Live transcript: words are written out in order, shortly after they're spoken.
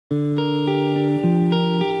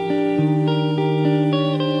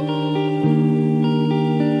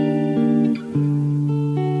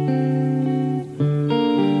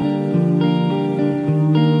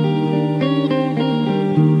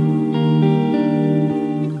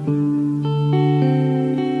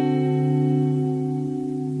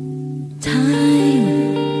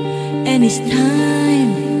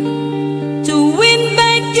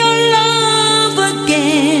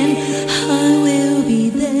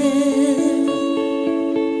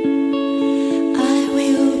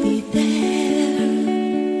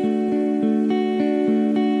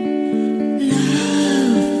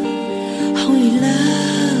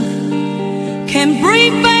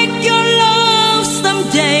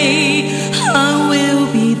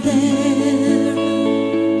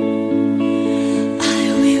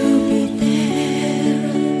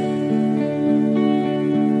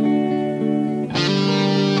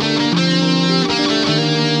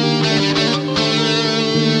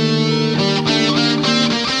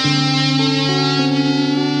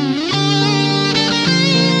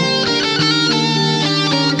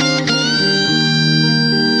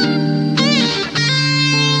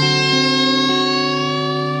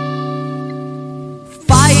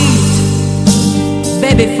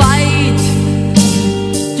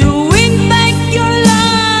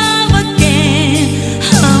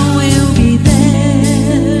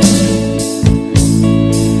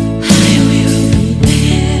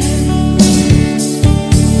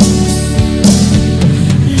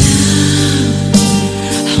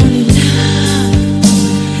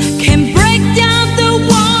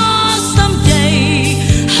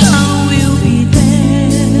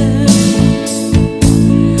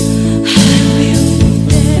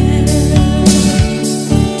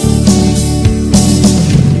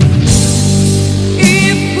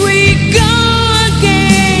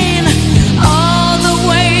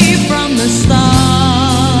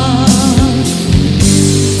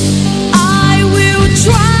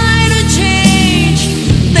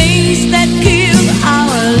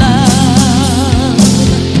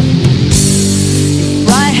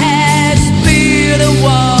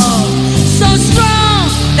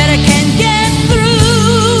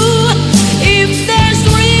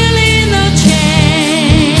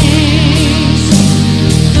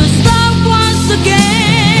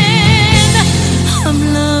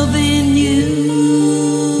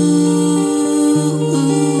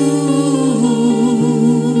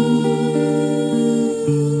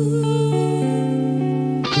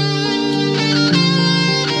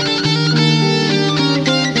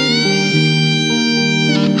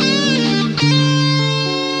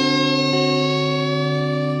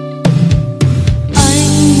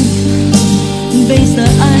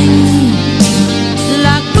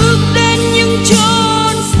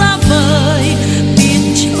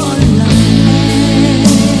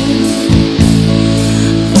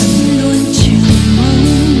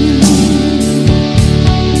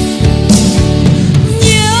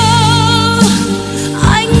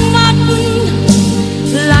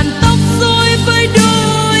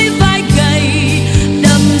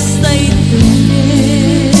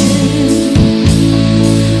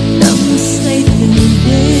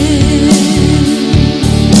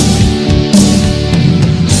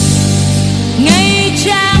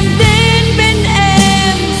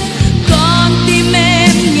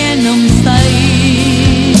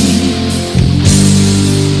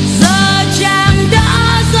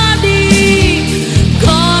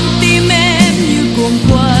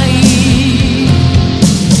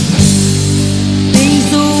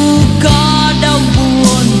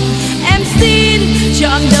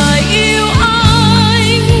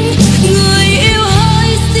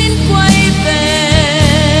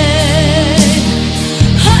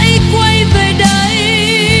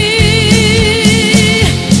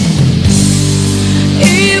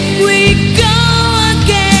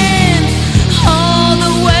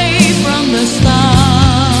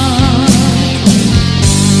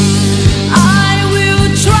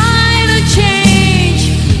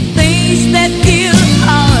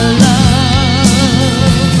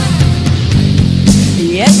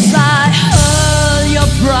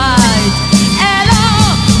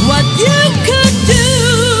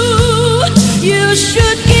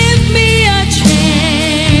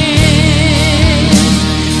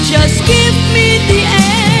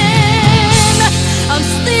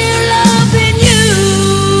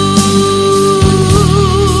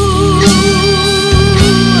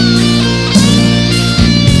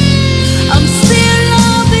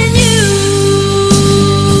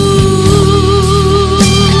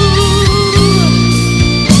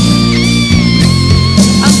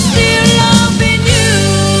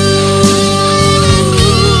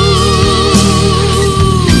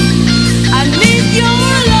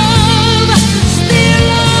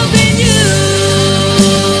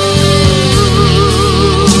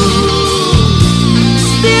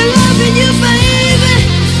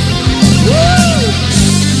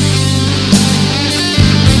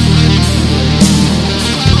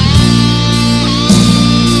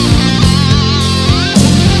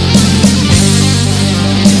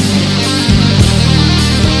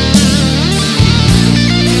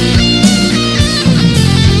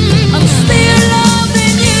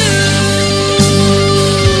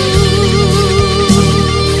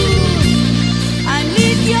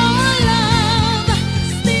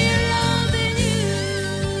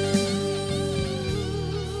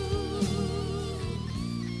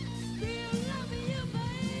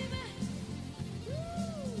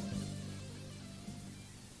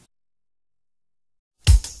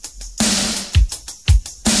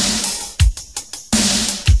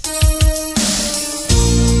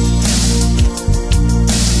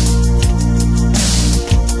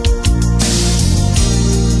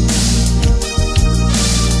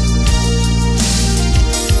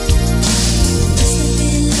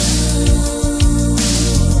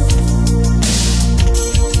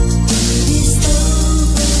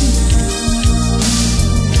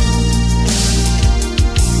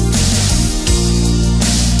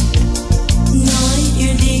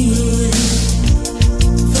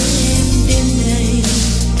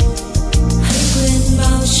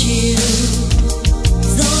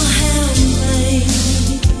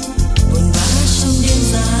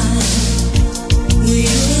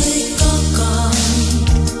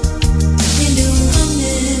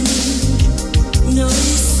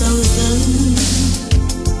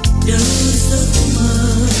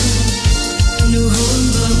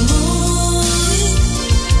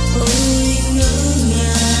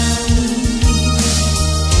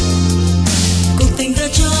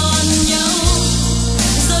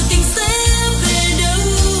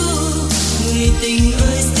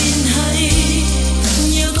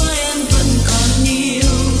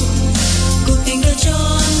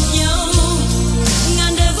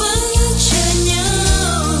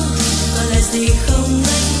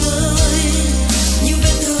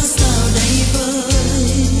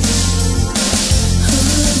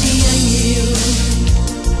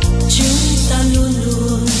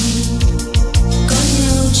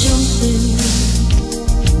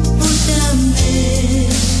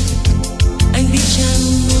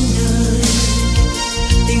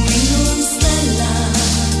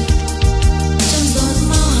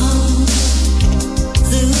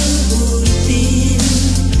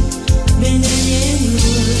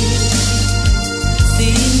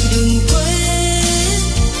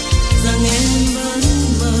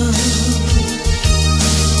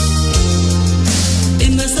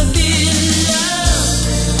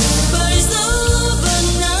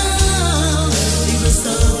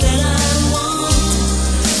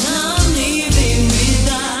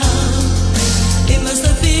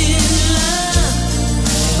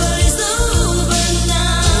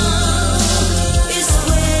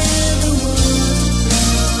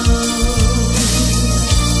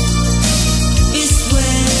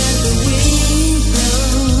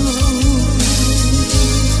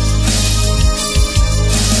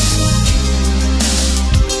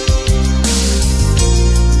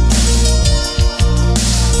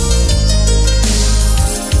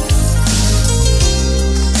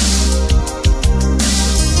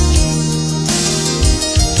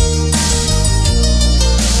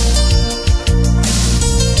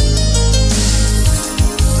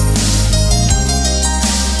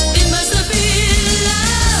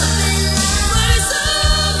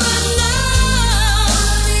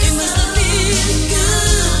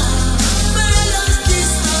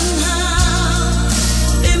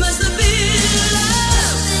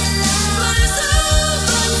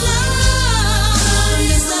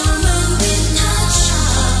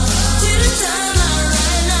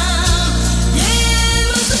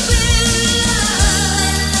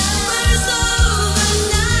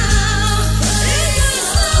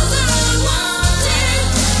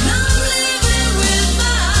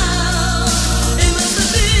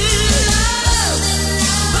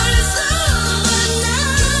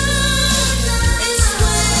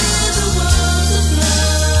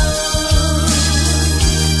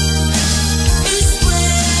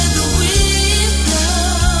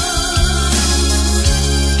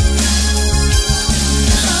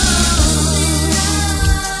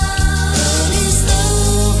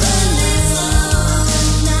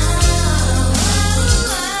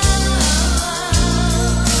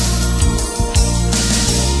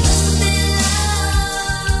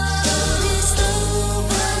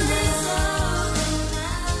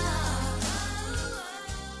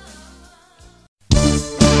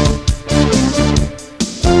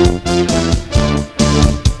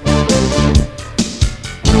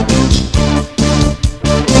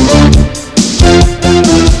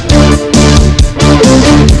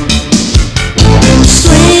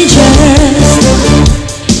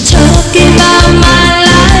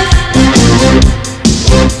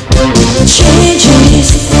changes.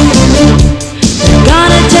 They're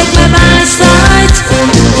gonna take my by sight.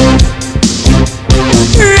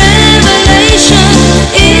 Revelation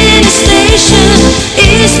in the station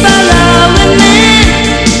is following me.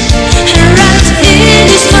 And right in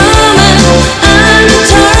this moment, I'm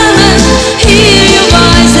determined to hear your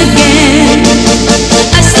voice again.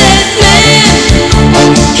 I said, man,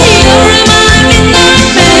 you're my midnight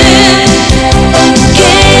man.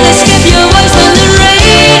 Can't escape your voice on the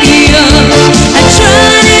radio. I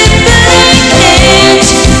tried it, but I can't.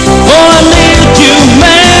 Oh, I need you,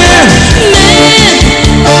 man. Man,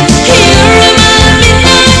 you're my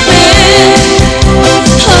midnight man.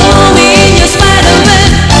 Hold me in your spider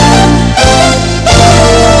web.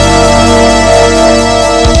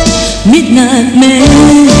 Midnight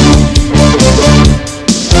man.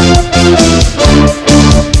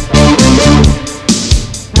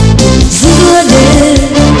 Giữa đêm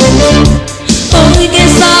ôi cái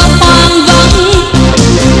sao hoang vắng,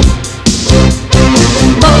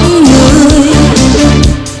 bóng người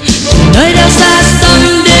nơi đâu xa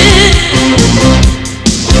xăm đến.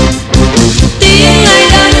 Tiếng ai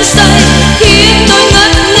đắm say khiến tôi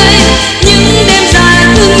ngất ngây những đêm dài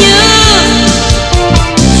thương nhớ.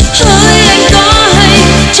 Hỡi anh có hay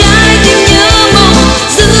trái tim nhớ mong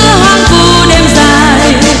giữa hoang vu đêm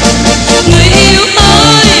dài. Người yêu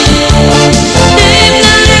ơi, đêm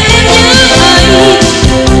nào để em nhớ anh.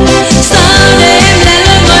 Sao để em lại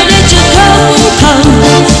lơ ngồi đây chợt khóc thầm,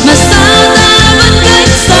 mà sao ta vẫn cách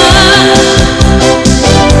xa.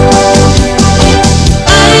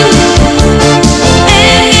 Anh,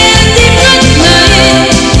 em nghe tim ngất ngây.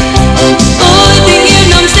 Ôi tình yêu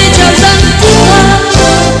nồng sẽ trào dâng thiết tha.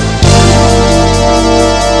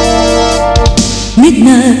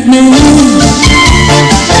 Midnight man.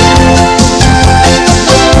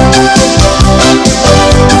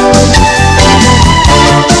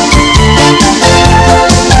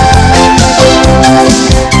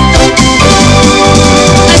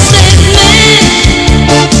 I said, man,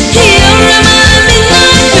 you're my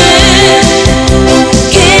midnight man.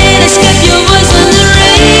 Can't escape your voice on the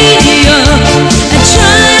radio. I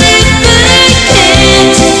tried it, but I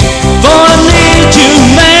can't. Oh, I need you,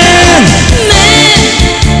 man. Man,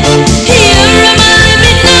 you're my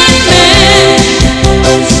midnight man.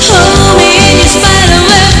 Hold me in your spider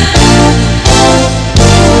web.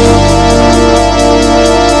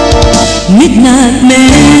 Midnight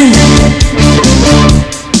man.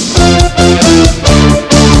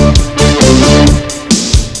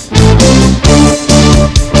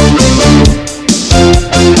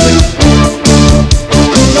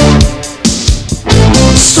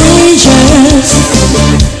 Strangers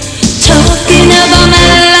talking about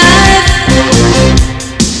my life.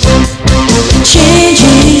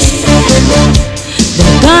 Changes,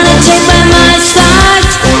 they're gonna take by my side.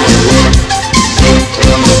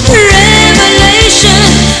 Revelation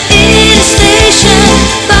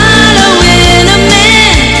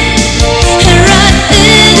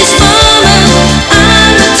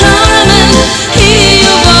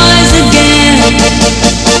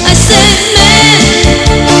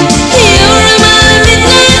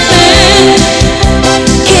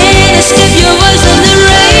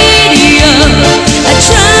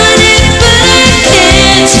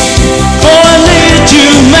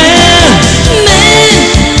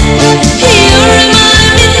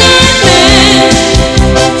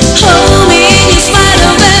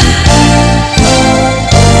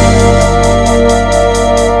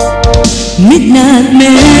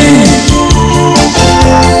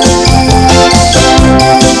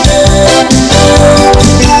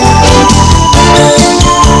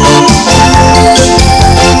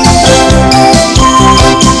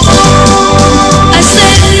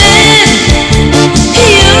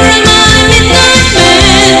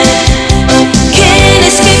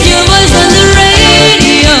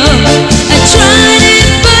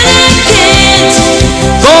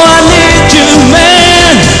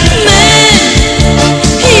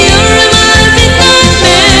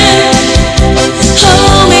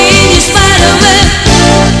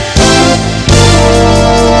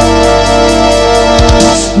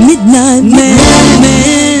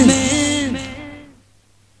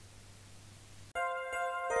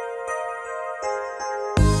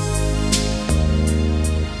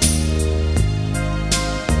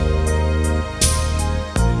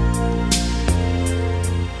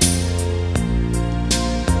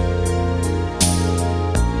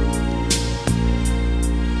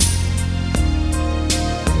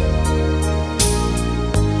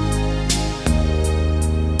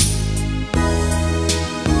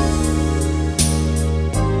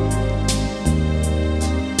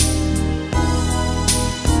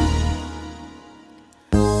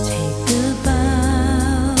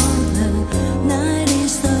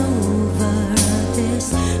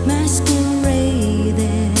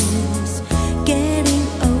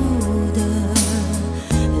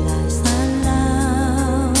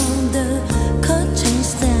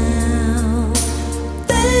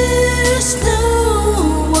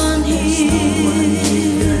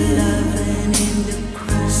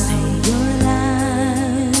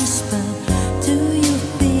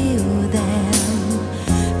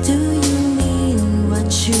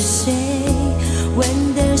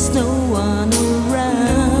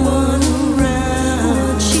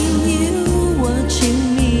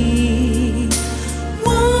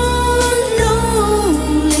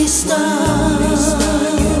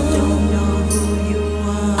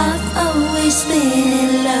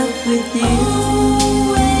with you.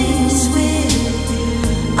 Always with you.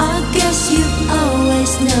 I guess you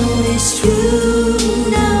always know it's true.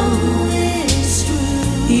 Know it's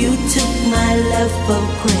true. You took my love for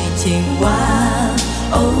granted. Why?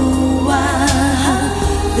 Oh why?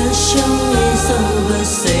 The show is over.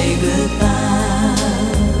 Say goodbye.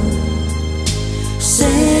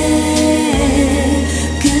 Say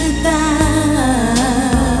goodbye.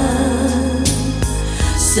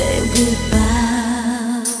 Say goodbye.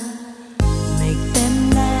 Make them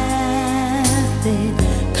laugh. It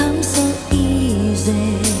comes so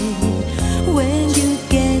easy when you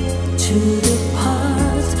get to the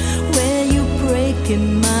part where you breaking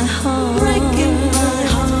my heart. Breaking my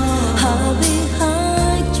heart. How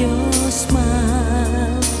behind your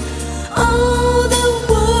smile. Oh, the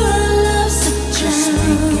world loves a clown.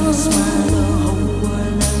 Make you smile, the whole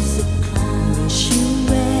world loves a clown. Wish you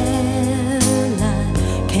well, I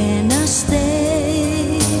cannot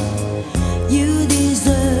stay. You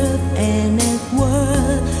deserve an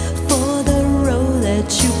award for the role that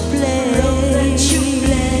you play.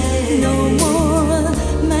 No more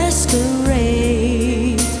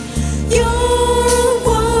masquerade. You're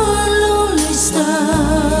one lonely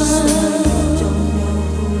star. Don't know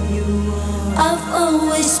who you are. I've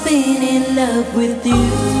always been in love with you.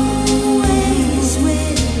 Always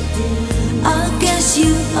with you. I guess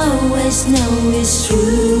you always know it's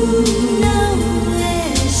true. Know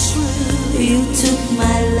it's true. You took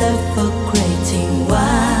my love for granted.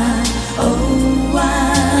 Why? Oh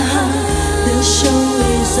why? The show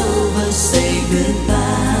is over. Say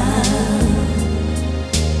goodbye.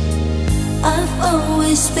 I've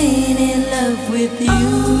always been in love with you.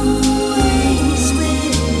 Always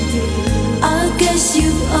with you. I guess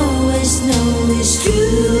you always know it's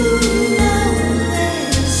true. Know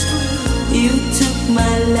it's true. You took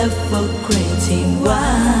my love for granted.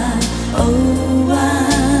 Why? Oh why?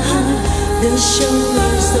 The show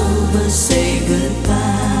is over. Say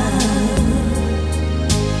goodbye.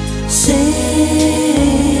 Say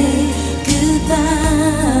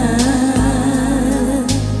goodbye.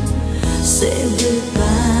 Say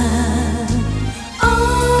goodbye.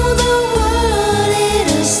 All the world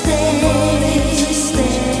it'll stay,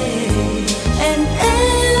 and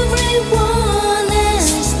everyone has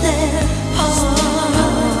their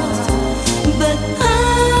part. But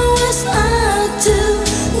how was I to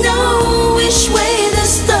know which way the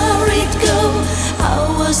story go? How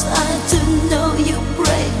was I to know you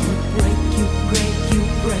break, you break, you break, you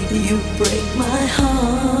break, you break my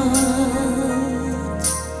heart?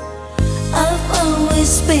 I've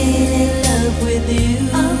always been in love with you.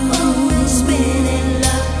 I've always been in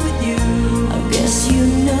love with you. I guess you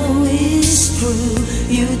know it's true.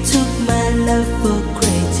 You took my love for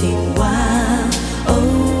granted. Why?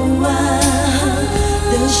 Oh why?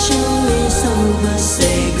 The show is over.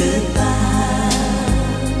 Say goodbye.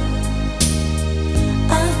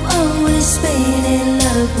 I've always been in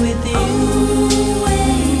love with you.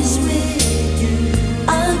 Always with you. I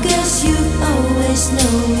guess you always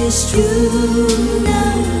know it's true.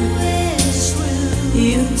 Know it's true.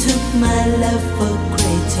 You took my love for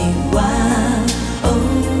granted. Why?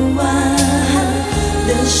 Oh why?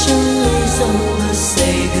 The show is over.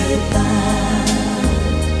 Say goodbye.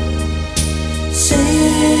 Say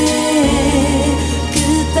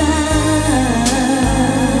goodbye.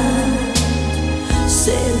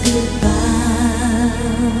 Say goodbye.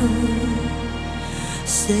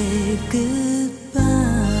 Say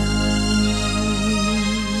goodbye.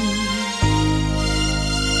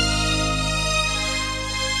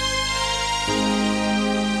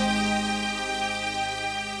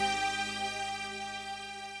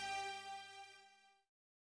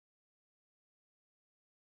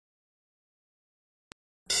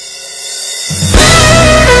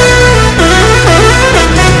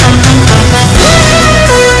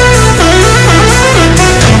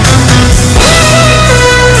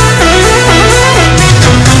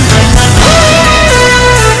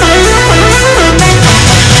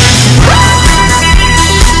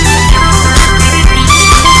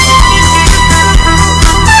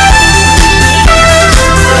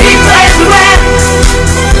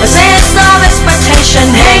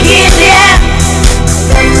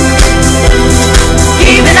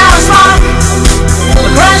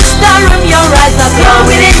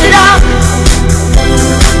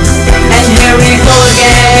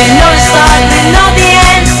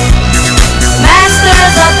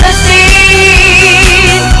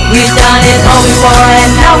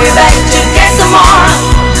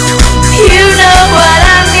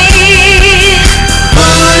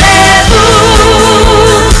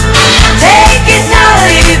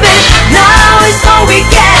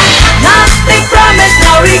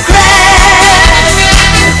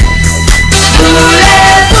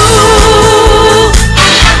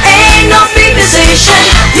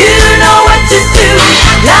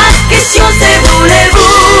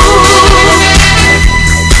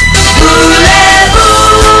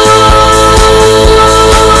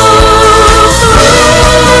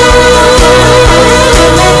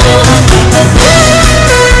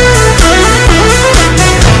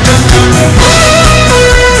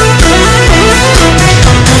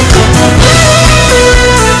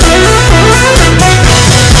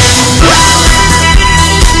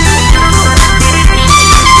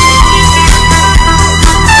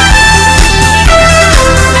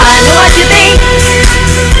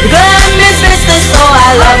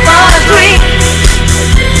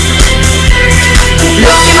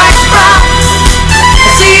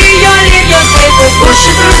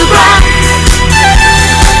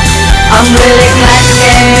 I'm really glad you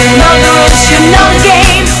came. You know the rules, you know the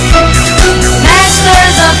game.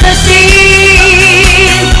 Masters of the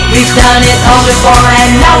scene. We've done it all before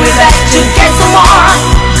and now we're back to get some more.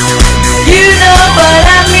 You know what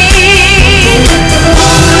I mean.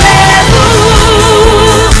 Voulez-vous?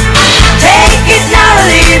 Take it now or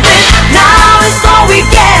leave it. Now is all we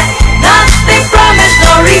get. Nothing promised,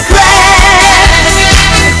 no regret.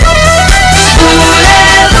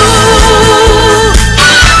 Voulez-vous?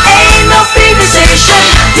 Ain't no conversation.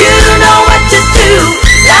 You know what to do.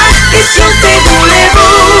 Life is your say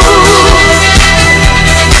voulez-vous?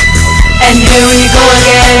 And here we go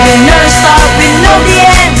again. We never stop. We know the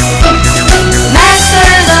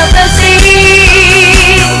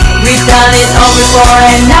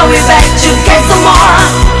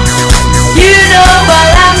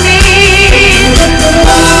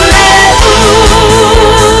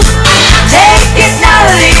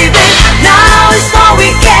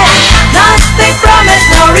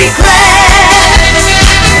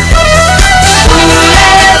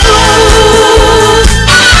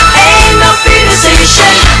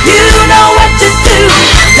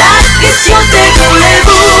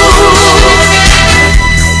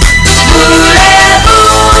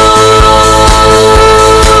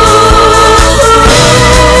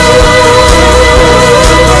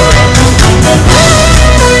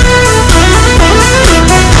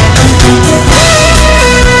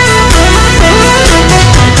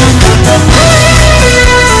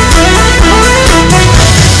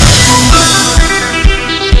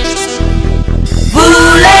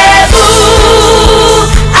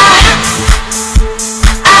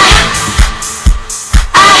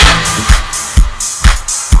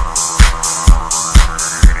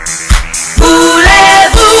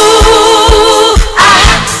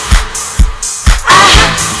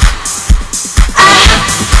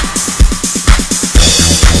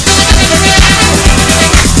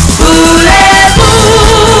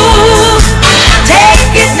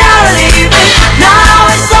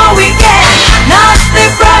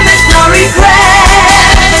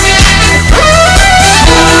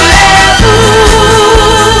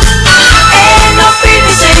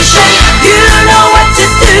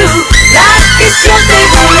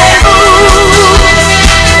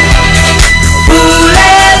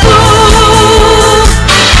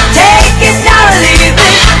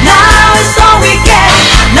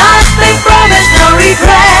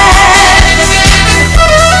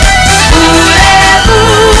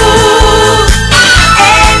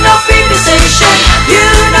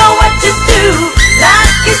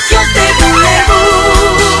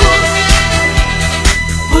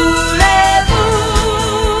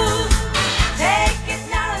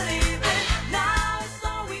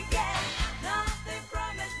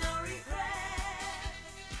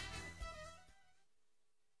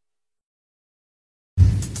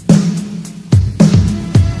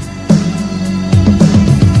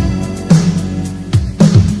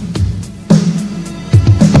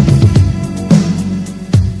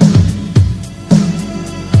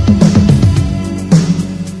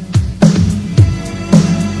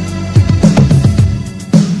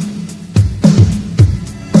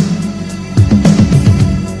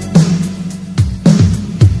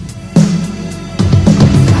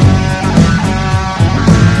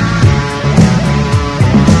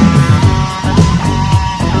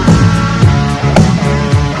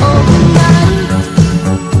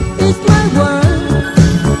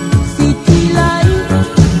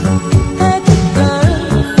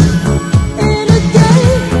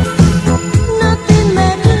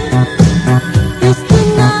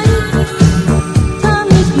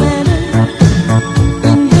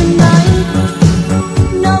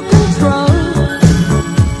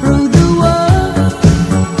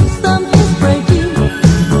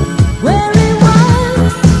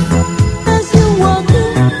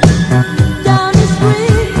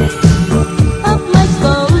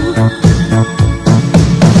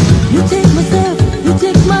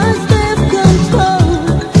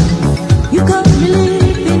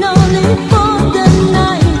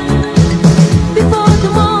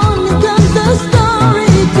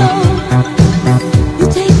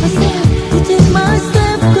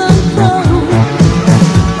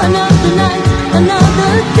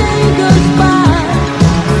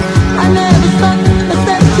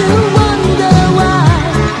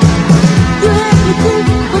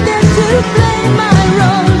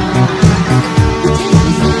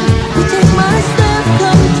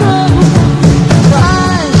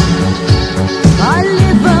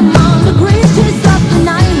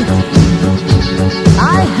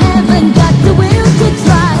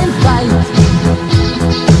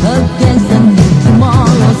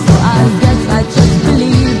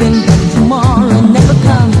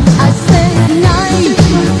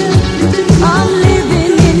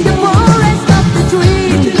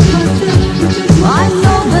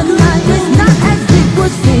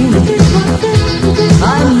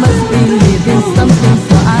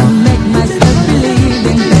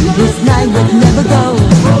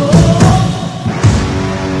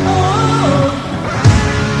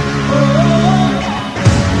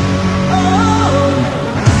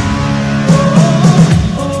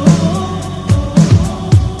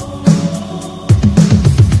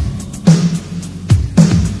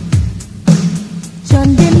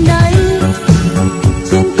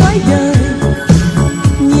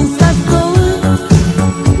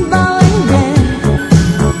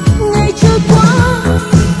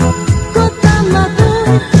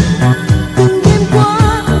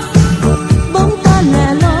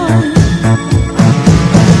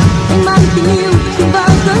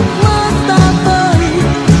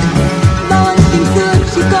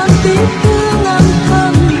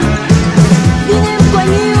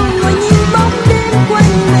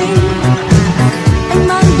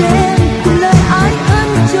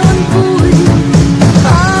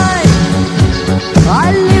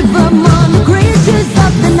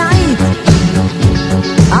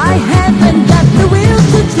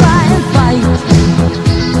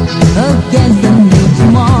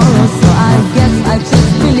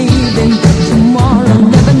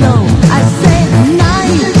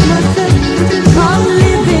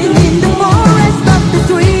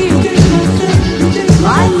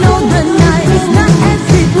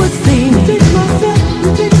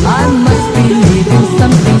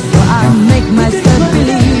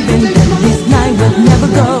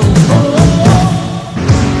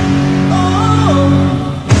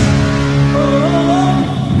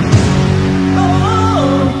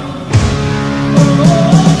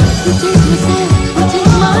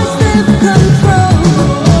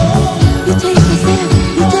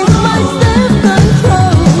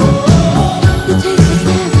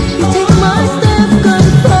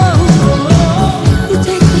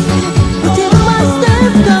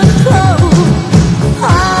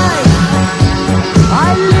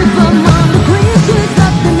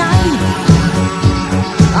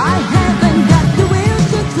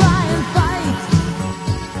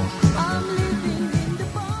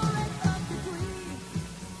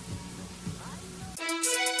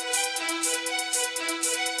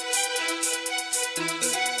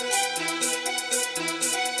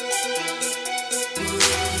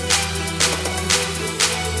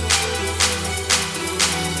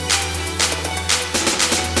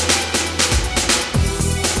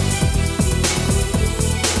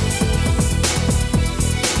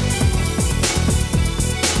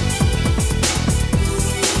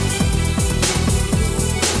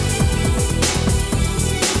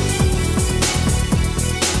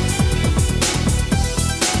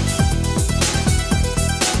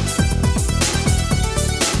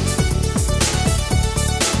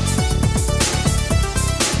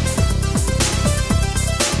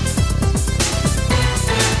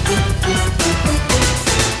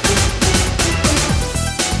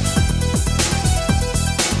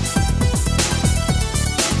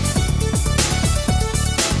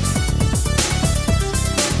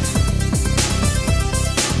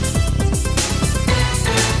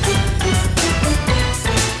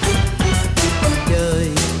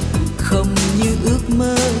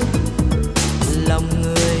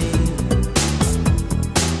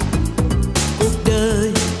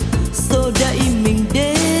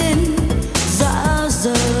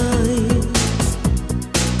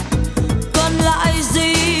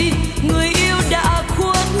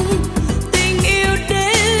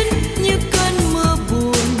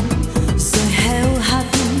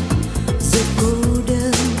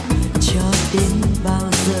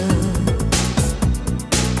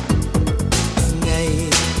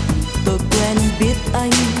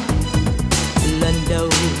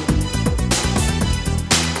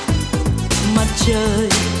trời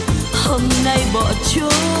hôm nay bỏ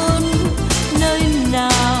trốn nơi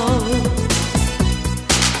nào,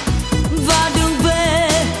 và đường về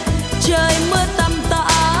trời mưa tầm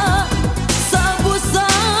tã, sợ buốt gió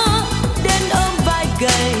đến ôm vai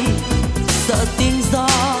gầy, sợ tiếng gió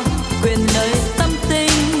quyện lời tâm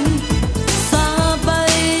tình xa vây.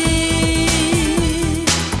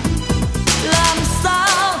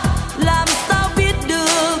 Làm sao biết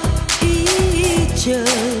được ý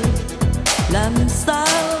trời, làm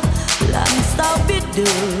sao biết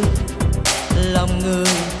được lòng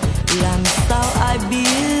người, làm sao ai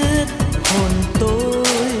biết hồn tôi.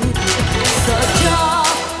 Sợ cho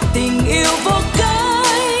tình yêu vô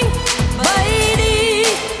cánh bay đi,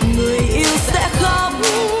 người yêu sẽ khóc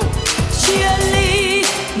chia ly,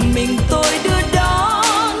 mình tôi đưa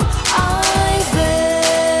đón ai về.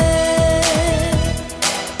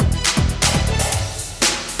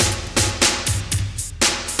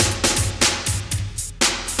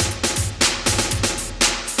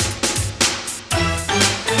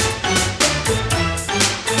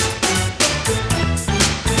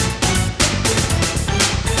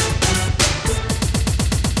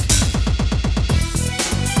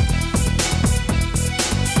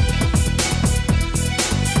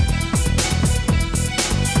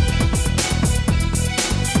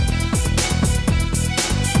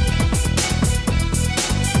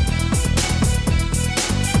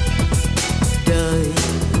 Đời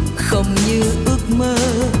không như ước mơ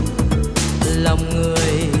lòng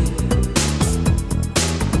người,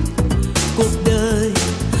 cuộc đời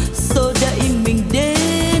xô đẩy mình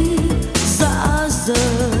đến dã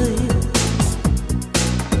rời.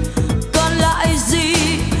 Còn lại gì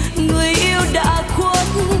người yêu đã khuất,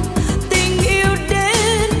 tình yêu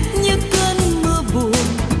đến như cơn mưa buồn,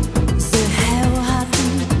 rồi heo hắt,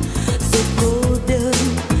 rồi cô đơn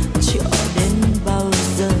cho đến bao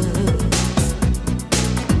giờ.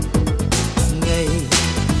 Ngày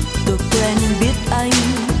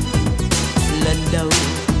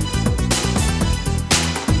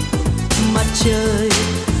trời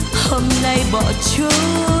hôm nay bỏ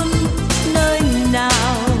trốn nơi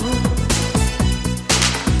nào,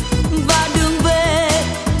 và đường về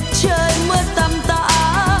trời mưa tầm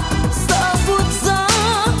tã, sợ vút gió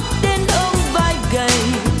đến ôm vai gầy,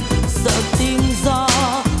 sợ tiếng gió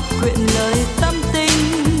quyện lời tâm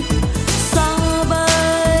tình xa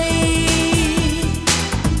bay.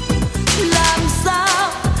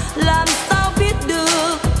 Làm sao biết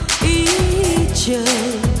được ý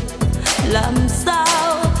trời, làm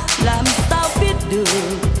sao biết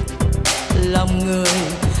được lòng người,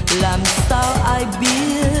 làm sao ai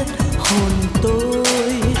biết hồn tôi.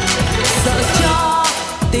 Sợ cho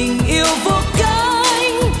tình yêu vô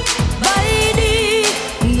cánh bay đi,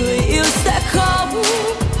 người yêu sẽ khóc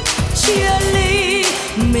chia ly,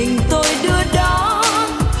 mình tôi đưa đón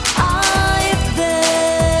ai về.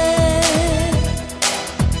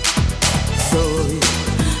 Rồi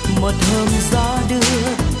một hôm gió đưa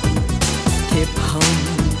thiệp hồng,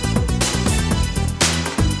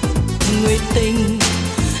 người tình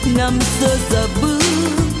năm xưa giờ bước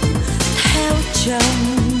theo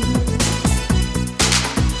chồng.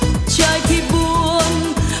 Trời thì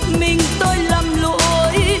buồn, mình tôi lầm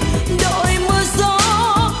lỗi, đội mưa gió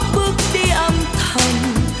bước đi âm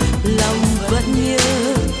thầm, lòng vẫn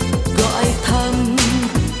nhớ gọi thầm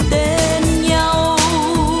tên nhau,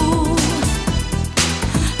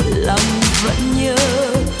 lòng vẫn nhớ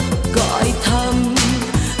gọi thầm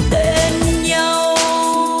tên nhau.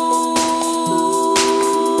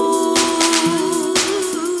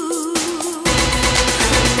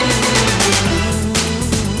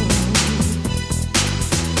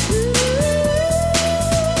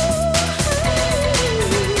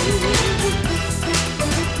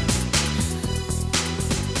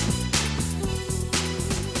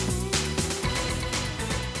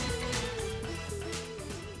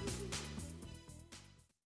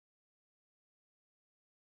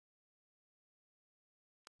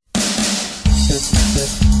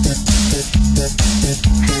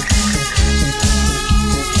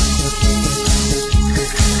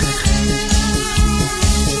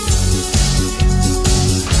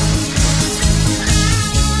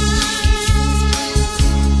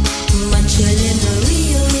 Mặt trời lên ở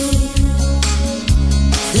Rio,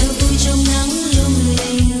 giờ vui trong nắng lung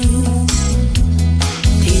linh,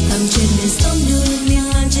 thì thầm trên biển sóng đưa miên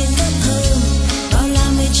man trên cát thơm, bao la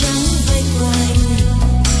mây trắng vây quanh.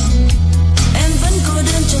 Em vẫn cô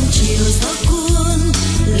đơn trong chiều gió cuốn,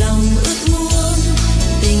 lòng ước muốn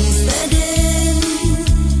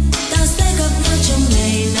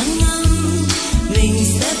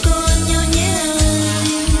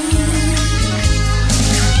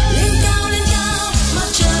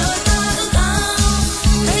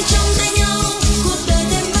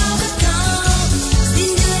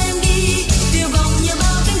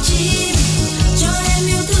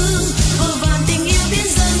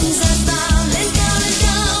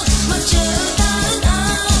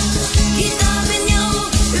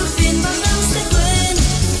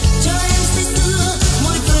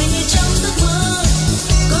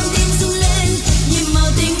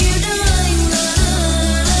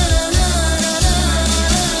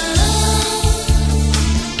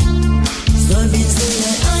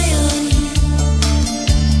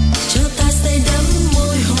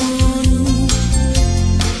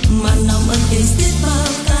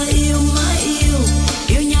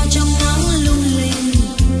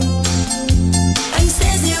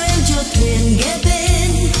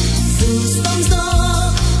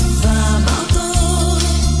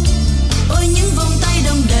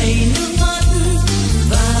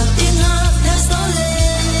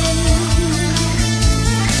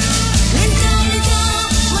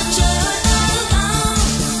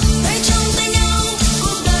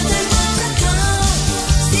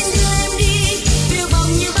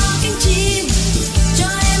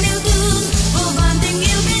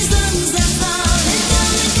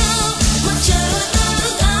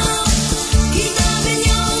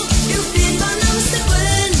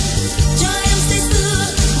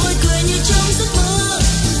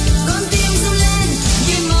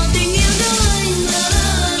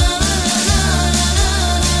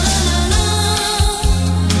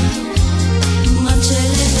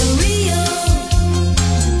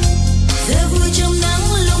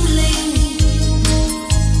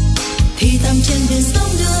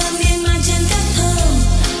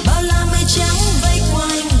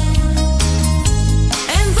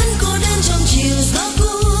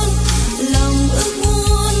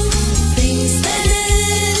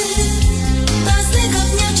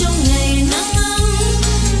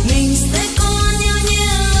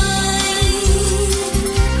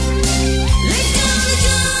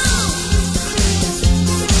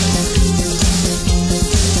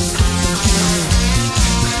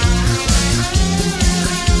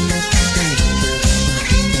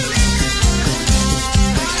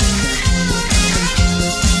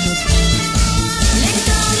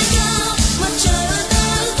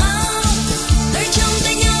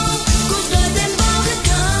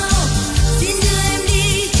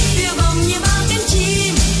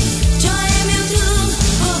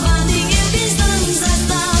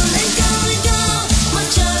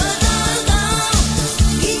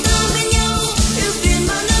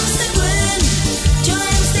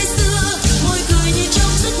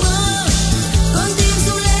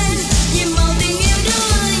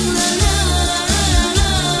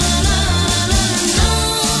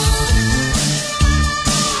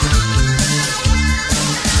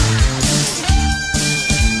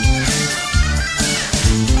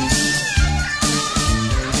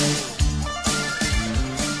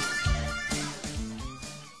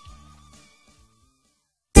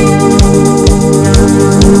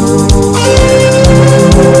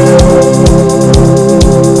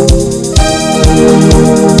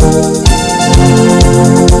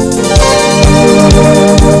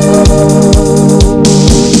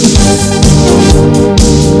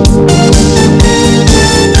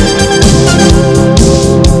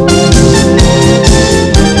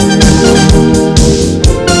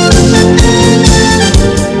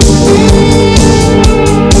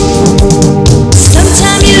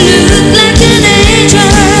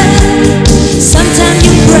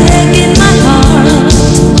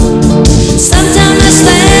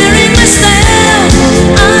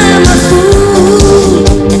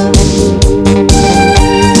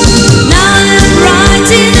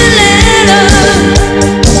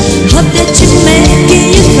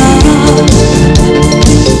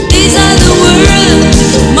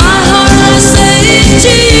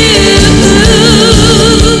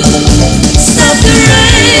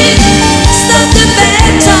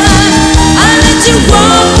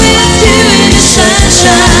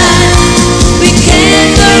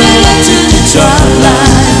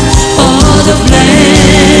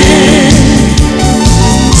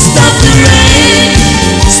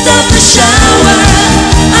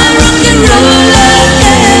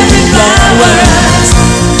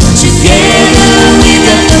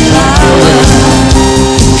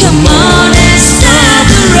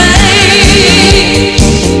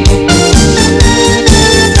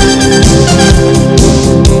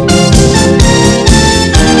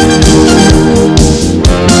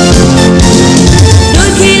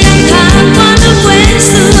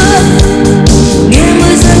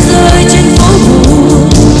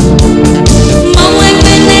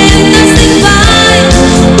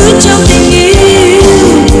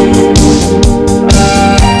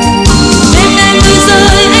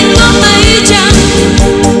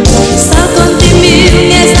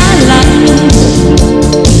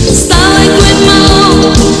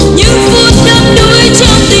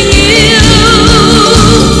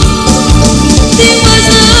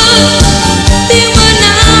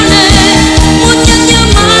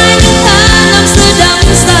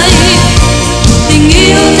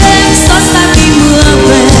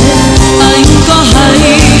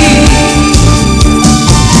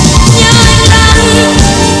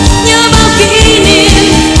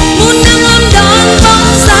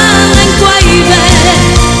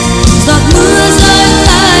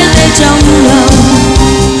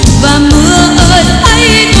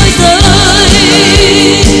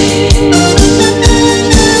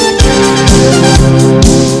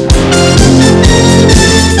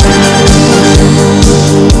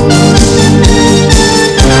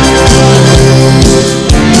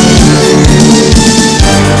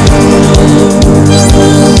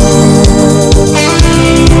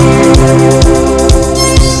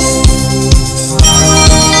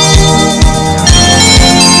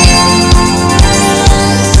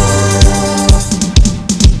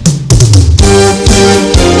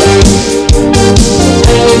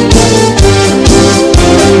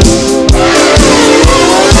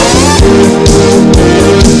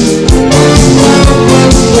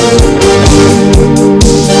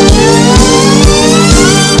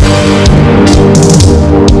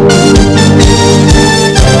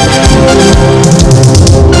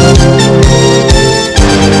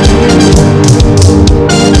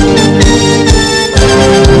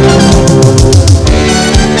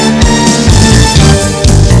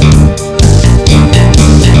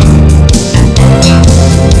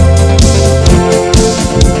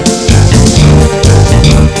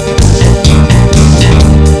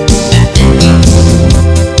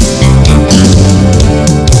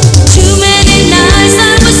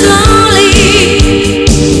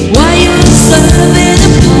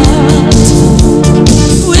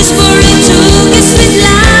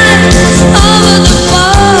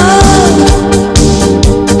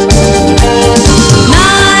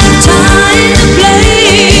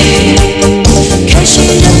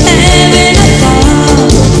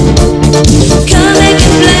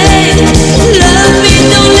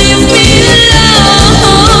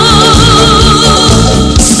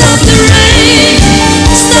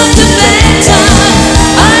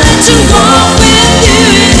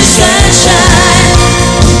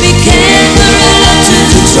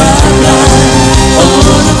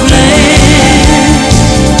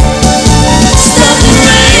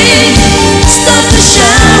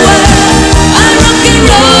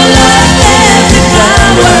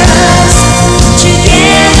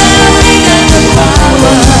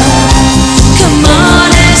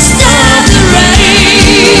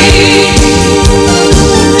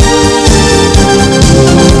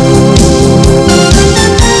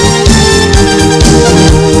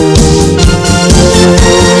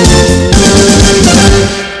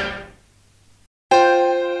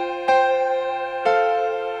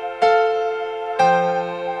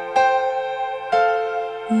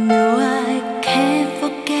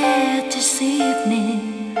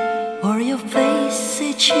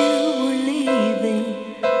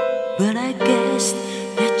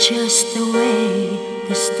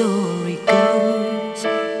story goes.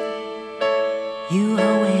 You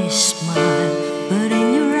always smile, but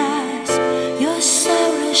in your eyes your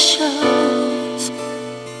sorrow shows.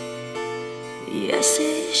 Yes,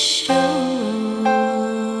 it shows.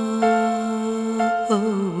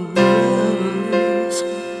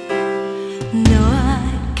 No, I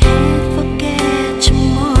can't forget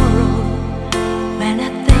tomorrow when I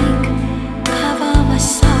think of all my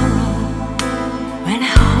sorrow. When I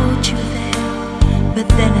hold you there, but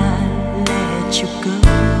then I let you go.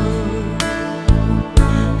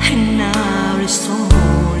 And now it's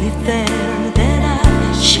only fair that I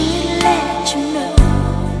should let you know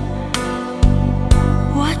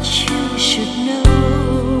what you should know.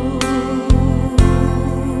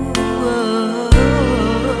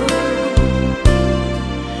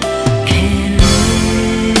 Can't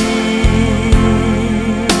live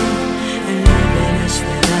us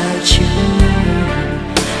without you.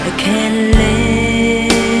 I can't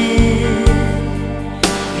live,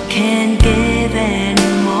 I can't give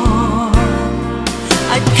anymore.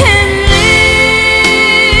 I can't live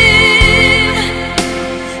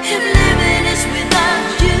if living is without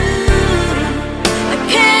you. I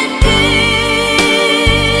can't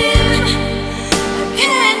give, I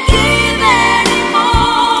can't give anymore.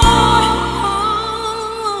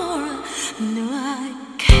 No, I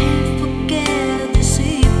can't forget this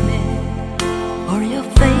evening or your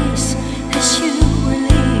face as you were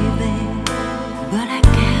leaving. But I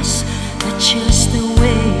guess that's just the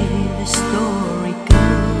way the story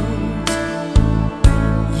goes.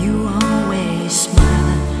 You always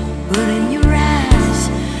smile, but in your eyes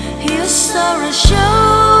your sorrow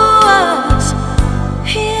shows.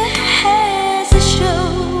 Here has a show.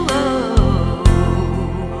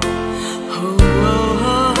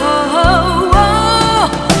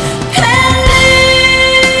 Can't live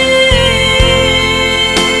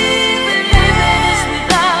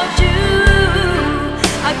without you.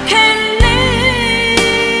 I can't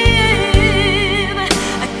live,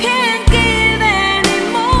 I can't give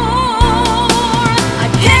anymore. I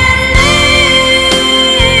can't live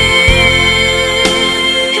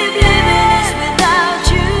if living is without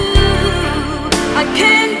you. I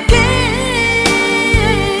can't give,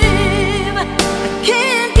 I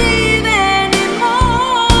can't give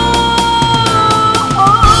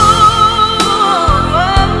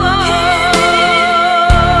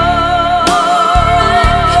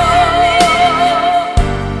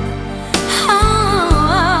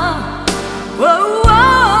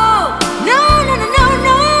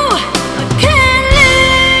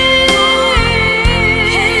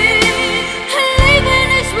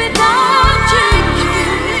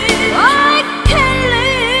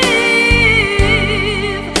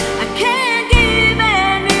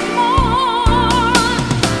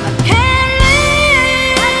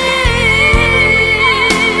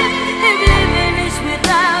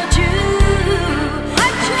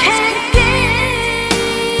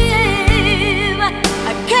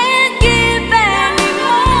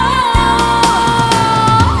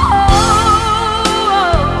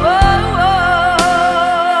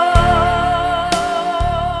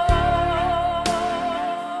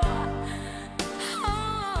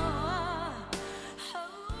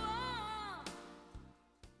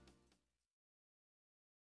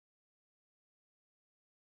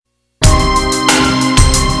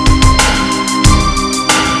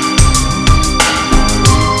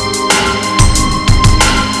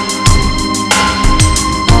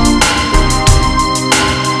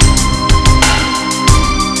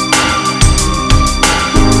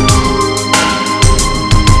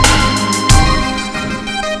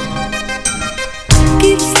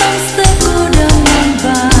kiếp sống xưa cô đơn muôn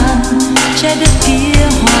vàn, trái đất kia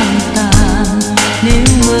hoàn tàn nếu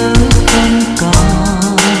mơ không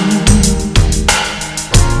còn.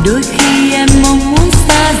 Đôi khi em mong muốn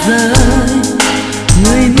xa rời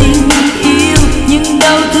người mình yêu, nhưng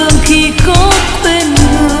đau thương khi khó quên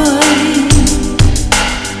người.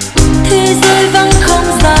 Thế giới vắng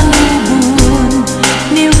không gian buồn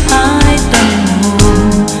nếu hai tâm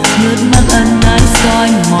hồn nhớt mắt ân ái soi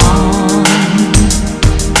mòn.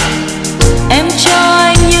 Em cho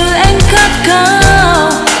anh như anh khát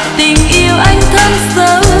khao, tình yêu anh thâm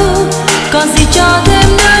sâu, còn gì cho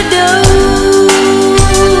thêm nữa đâu.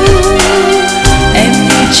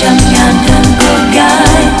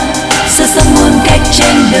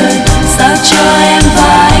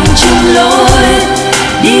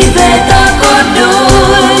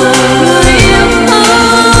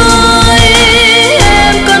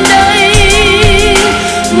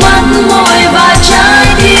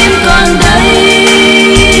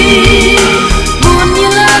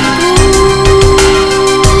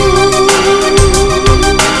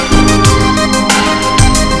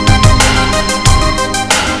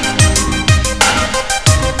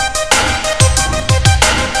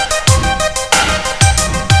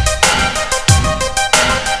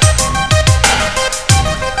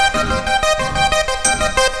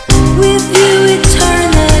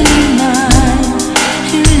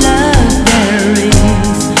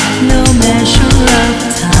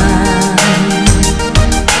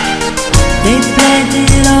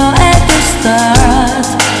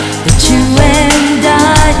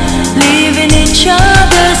 Leave